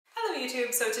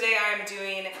YouTube. So today I'm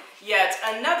doing yet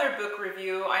another book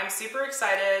review. I'm super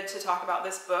excited to talk about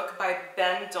this book by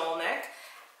Dolnick,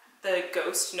 The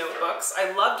Ghost Notebooks.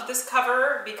 I loved this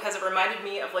cover because it reminded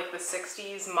me of like the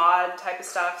 60s mod type of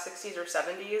stuff, 60s or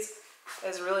 70s.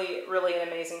 It's really, really an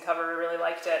amazing cover. I really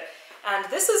liked it. And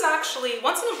this is actually,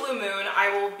 once in a blue moon,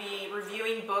 I will be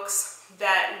reviewing books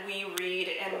that we read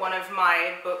in one of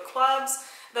my book clubs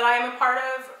that I am a part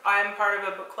of. I am part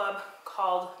of a book club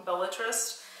called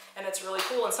Bellatrist, and it's really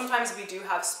cool. And sometimes we do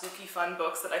have spooky fun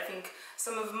books that I think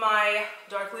some of my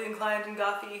darkly inclined and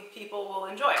gothy people will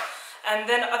enjoy. And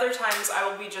then other times I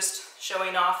will be just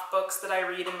showing off books that I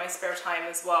read in my spare time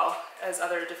as well as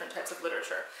other different types of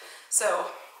literature. So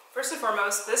first and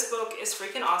foremost, this book is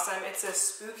freaking awesome. It's a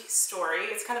spooky story.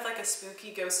 It's kind of like a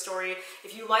spooky ghost story.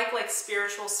 If you like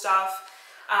spiritual stuff,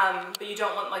 but you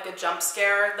don't want like a jump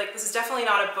scare, like this is definitely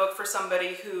not a book for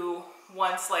somebody who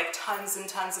wants like tons and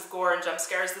tons of gore and jump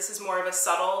scares. This is more of a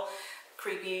subtle,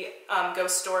 creepy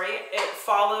ghost story. It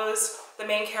follows the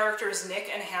main characters, Nick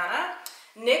and Hannah.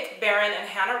 Nick Barron and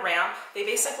Hannah Ramp, they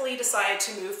basically decide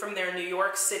to move from their New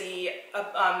York City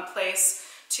place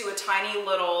to a tiny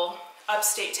little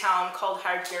upstate town called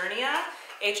Hibernia,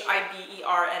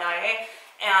 Hibernia.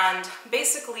 And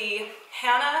basically,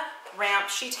 Hannah Ramp,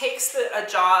 she takes a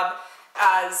job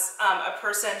as a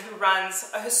person who runs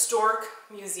a historic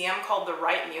museum called the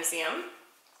Wright Museum.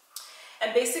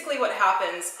 And basically what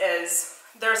happens is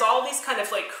there's all these kind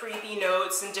of like creepy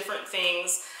notes and different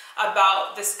things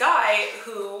about this guy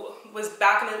who was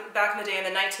back in the day in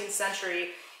the 19th century.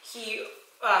 He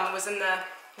was in the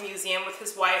museum with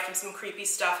his wife, and some creepy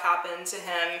stuff happened to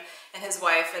him and his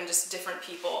wife and just different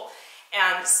people.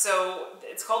 And so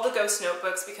it's called The Ghost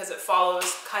Notebooks because it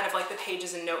follows kind of like the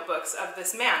pages and notebooks of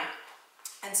this man.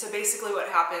 And so basically what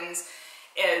happens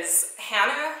is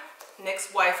Hannah,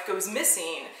 Nick's wife, goes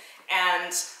missing,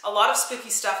 and a lot of spooky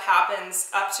stuff happens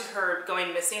up to her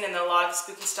going missing, and then a lot of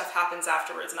spooky stuff happens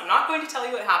afterwards. And I'm not going to tell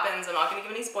you what happens, I'm not going to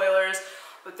give any spoilers,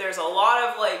 but there's a lot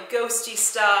of like ghosty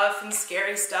stuff and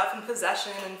scary stuff and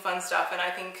possession and fun stuff, and I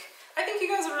think you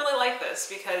guys would really like this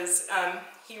because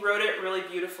he wrote it really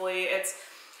beautifully.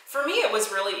 For me, it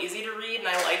was really easy to read, and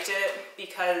I liked it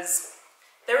because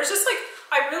there was just like,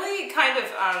 I really kind of,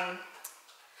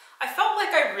 I felt like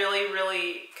I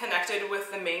really connected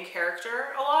with the main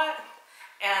character a lot,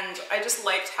 and I just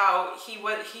liked how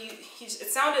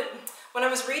it sounded, when I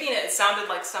was reading it, it sounded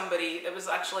like somebody that was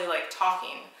actually like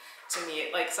talking to me,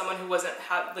 like someone who wasn't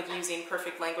like using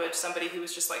perfect language, somebody who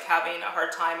was just like having a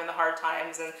hard time in the hard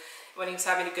times, and when he was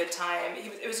having a good time,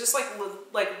 it was just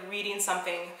like reading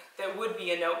something that would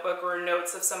be a notebook or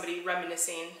notes of somebody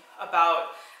reminiscing about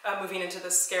moving into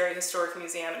this scary historic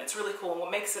museum. And it's really cool. And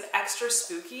what makes it extra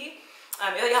spooky,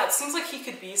 yeah, it seems like he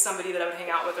could be somebody that I would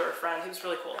hang out with or a friend. He was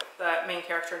really cool, the main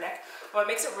character, Nick. What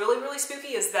makes it really spooky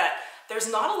is that there's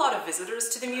not a lot of visitors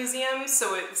to the museum,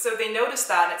 so they notice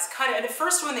that, and it's kind of, and at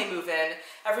first when they move in,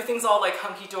 everything's all like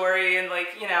hunky-dory and like,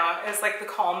 you know, it's like the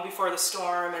calm before the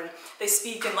storm, and they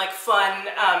speak in like fun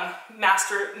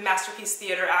masterpiece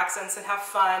theater accents and have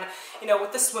fun, you know,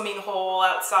 with the swimming hole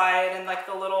outside and like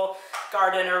the little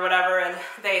garden or whatever, and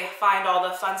they find all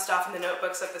the fun stuff in the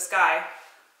notebooks of this guy.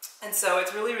 And so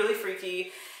it's really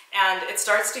freaky. And it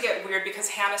starts to get weird because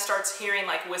Hannah starts hearing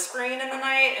like whispering in the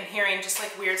night and hearing just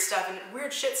like weird stuff, and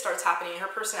weird shit starts happening. Her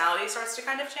personality starts to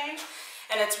kind of change,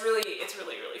 and it's really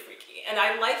freaky. And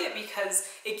I like it because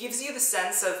it gives you the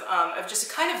sense of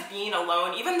just kind of being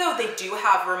alone. Even though they do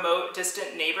have remote,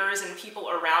 distant neighbors and people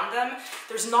around them,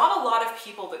 there's not a lot of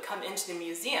people that come into the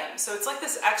museum. So it's like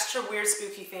this extra weird,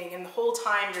 spooky thing, and the whole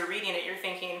time you're reading it, you're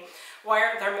thinking, why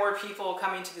aren't there more people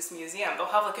coming to this museum? They'll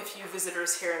have like a few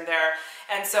visitors here and there.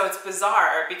 And so it's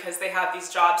bizarre because they have these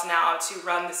jobs now to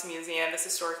run this museum, this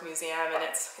historic museum, and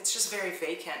it's just very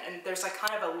vacant. And there's like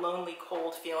kind of a lonely,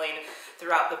 cold feeling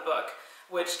throughout the book,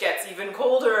 which gets even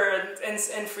colder and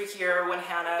freakier when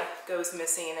Hannah goes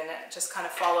missing, and it just kind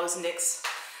of follows Nick's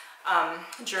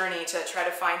journey to try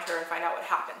to find her and find out what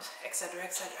happened, etc.,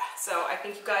 etc. So I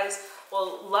think you guys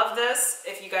will love this.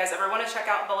 If you guys ever want to check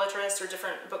out Bellatrist or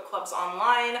different book clubs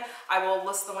online, I will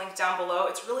list the link down below.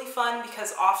 It's really fun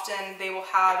because often they will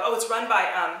have, it's run by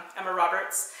Emma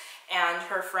Roberts and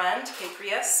her friend, Kay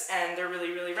Prius, and they're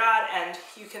really rad, and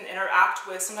you can interact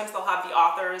with, sometimes they'll have the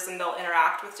authors and they'll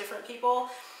interact with different people,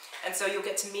 and so you'll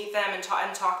get to meet them and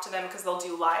talk to them because they'll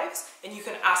do lives, and you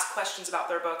can ask questions about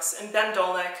their books. And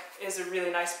Dolnick is a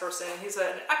really nice person. He's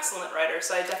an excellent writer,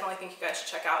 so I definitely think you guys should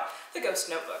check out The Ghost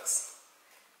Notebooks.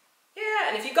 Yeah,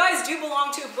 and if you guys do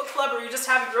belong to a book club, or you just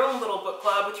have your own little book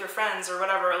club with your friends or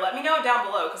whatever, let me know down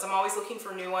below, because I'm always looking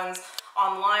for new ones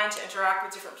online to interact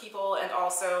with different people, and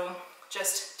also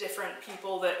just different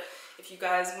people that if you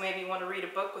guys maybe want to read a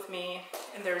book with me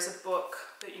and there's a book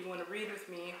that you want to read with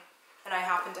me and I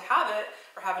happen to have it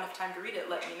or have enough time to read it,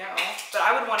 let me know. But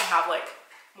I would want to have like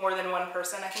more than one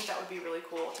person. I think that would be really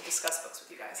cool to discuss books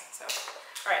with you guys. So,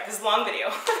 all right, this is a long video.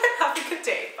 Have a good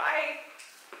day. Bye.